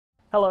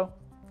Hello,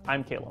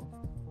 I'm Caleb.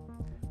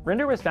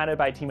 Render was founded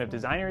by a team of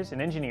designers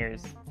and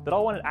engineers that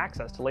all wanted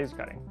access to laser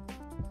cutting.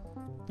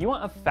 You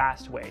want a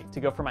fast way to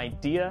go from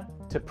idea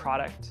to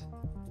product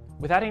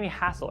without any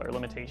hassle or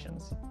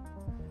limitations.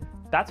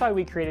 That's why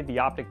we created the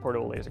Optic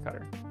portable laser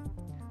cutter,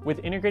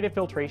 with integrated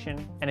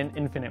filtration and an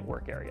infinite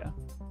work area.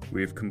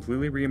 We have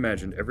completely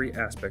reimagined every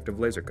aspect of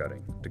laser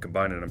cutting to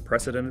combine an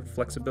unprecedented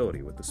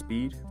flexibility with the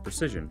speed,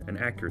 precision, and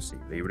accuracy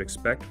that you would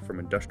expect from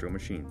industrial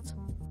machines.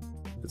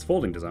 Its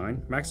folding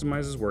design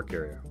maximizes work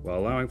area while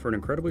allowing for an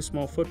incredibly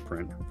small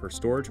footprint for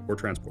storage or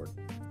transport.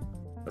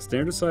 A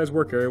standard size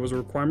work area was a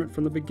requirement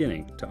from the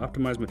beginning to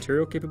optimize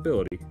material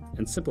capability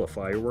and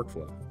simplify your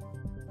workflow.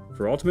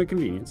 For ultimate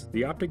convenience,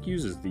 the Optic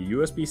uses the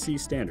USB-C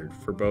standard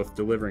for both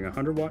delivering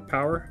 100-watt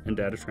power and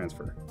data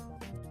transfer.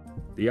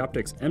 The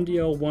Optic's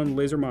MDL1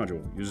 laser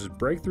module uses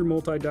breakthrough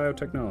multi-diode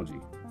technology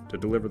to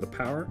deliver the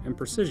power and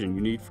precision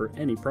you need for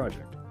any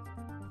project.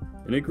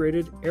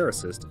 Integrated air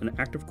assist and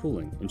active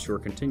cooling ensure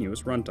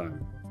continuous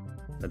runtime.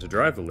 And to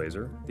drive the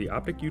laser, the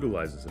Optic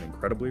utilizes an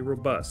incredibly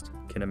robust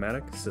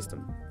kinematic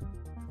system.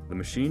 The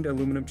machined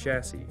aluminum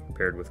chassis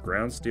paired with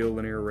ground steel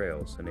linear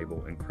rails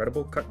enable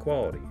incredible cut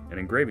quality and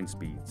engraving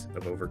speeds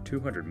of over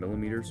 200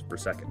 millimeters per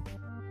second.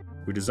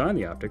 We designed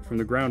the Optic from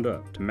the ground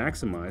up to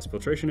maximize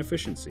filtration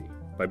efficiency.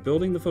 By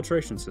building the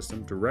filtration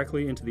system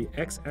directly into the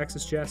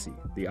X-axis chassis,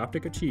 the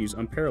Optic achieves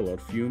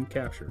unparalleled fume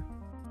capture.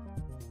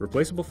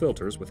 Replaceable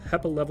filters with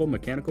HEPA-level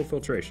mechanical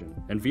filtration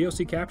and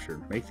VOC capture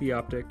make the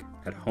Optic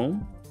at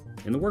home,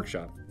 in the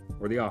workshop,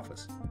 or the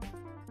office.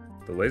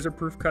 The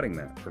laser-proof cutting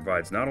mat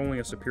provides not only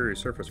a superior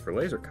surface for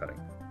laser cutting,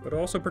 but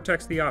also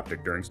protects the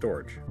Optic during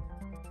storage.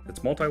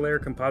 Its multi-layer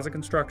composite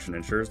construction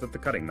ensures that the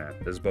cutting mat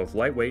is both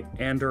lightweight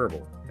and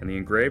durable, and the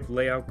engraved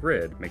layout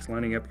grid makes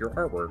lining up your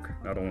artwork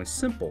not only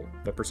simple,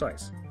 but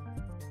precise.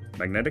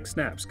 Magnetic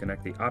snaps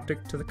connect the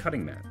Optic to the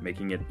cutting mat,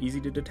 making it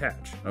easy to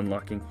detach,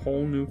 unlocking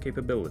whole new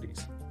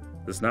capabilities.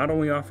 This not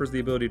only offers the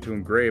ability to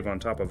engrave on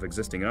top of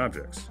existing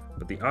objects,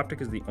 but the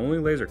Optic is the only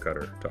laser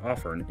cutter to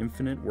offer an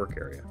infinite work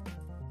area.